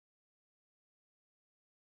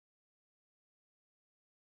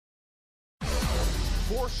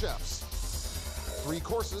4 chefs, 3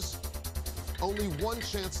 courses, only 1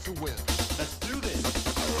 chance to win. Let's do this.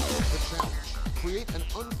 The challenge: create an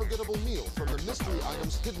unforgettable meal from the mystery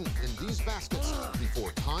items hidden in these baskets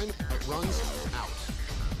before time runs out.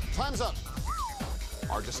 Time's up.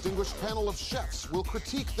 Our distinguished panel of chefs will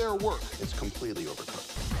critique their work. It's completely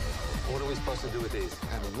overcooked. What are we supposed to do with these?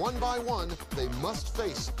 And one by one, they must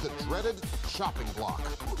face the dreaded chopping block.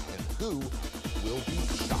 And who will be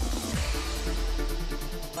chopped?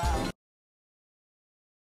 Wow.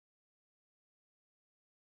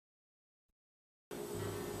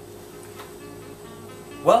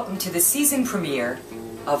 Welcome to the season premiere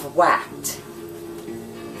of Whacked.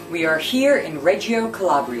 We are here in Reggio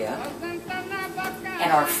Calabria,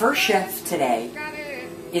 and our first chef today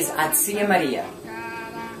is Azia Maria.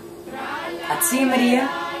 Azia Maria,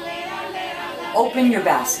 open your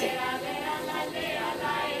basket.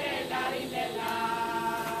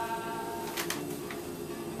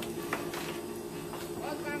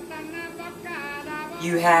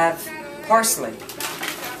 You have parsley,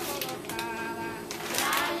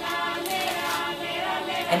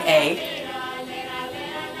 an egg,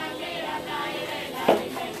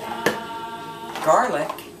 garlic,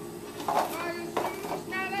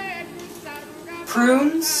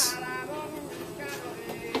 prunes,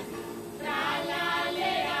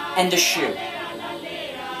 and a shoe.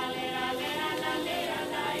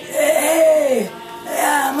 Hey,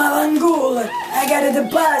 Mavangula, I got the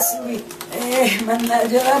parsley.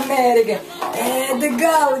 Mannaggia l'America. The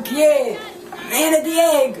garlic, yeah. And the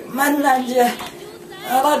egg, mannaggia.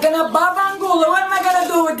 Like a Mavangula, what am I gonna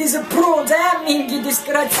do with these prawns? Minchia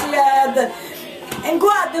disgraziata. E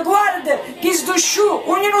guarda, questo shoe,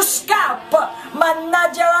 ognuno scappa.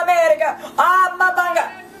 Mannaggia l'America. Ah,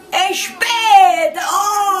 Mavanga. Aspetta!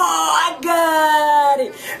 Oh, I got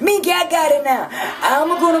it! Minchia, I got it now.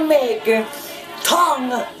 I'm gonna make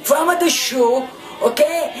tongue from the shoe,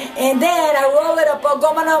 okay? And then I roll it up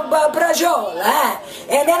come on a braciole,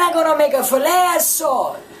 and then I'm gonna make a filet of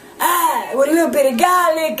salt. With a little bit of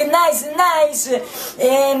garlic, nice,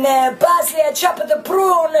 and parsley, I chop the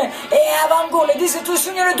prune, e avangole, queste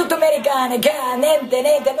sono tutte americane,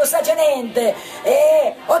 niente, non sa niente.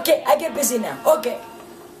 Okay, I get busy now, okay.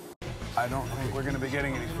 I don't think we're going to be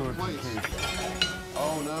getting any food from Keith.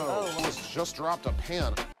 Oh no, almost just dropped a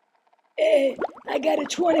pan. Hey, I got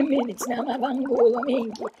 20 minutes now, ma vangola,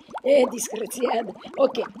 minchia. Disgraziata.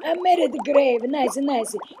 Okay, I made the grave, nice.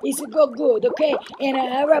 It's go good, okay? And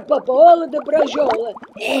I wrap up all of the braciole,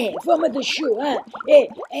 from the shoe,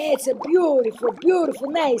 it's a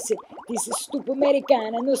beautiful, nice. This is stupid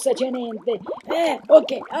Americana, non sa niente.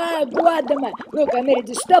 Okay, guarda, ma look, I made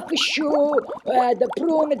the stuffed shoe, the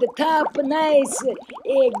prune at the top, nice.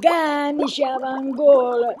 Garnish,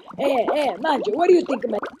 avangola. Mangia, what do you think,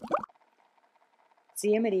 man?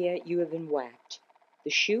 Azia Maria, you have been whacked. The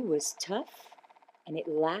shoe was tough and it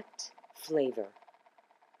lacked flavor.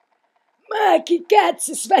 Ma chi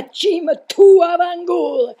cazzo sfaccima tu,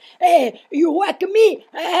 avangola? You whack me?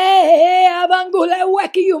 Avangola, I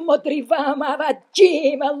whack you, motrifama,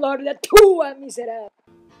 vaccima, allora, tua miserabile.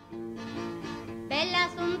 Bella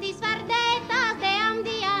son disfarda.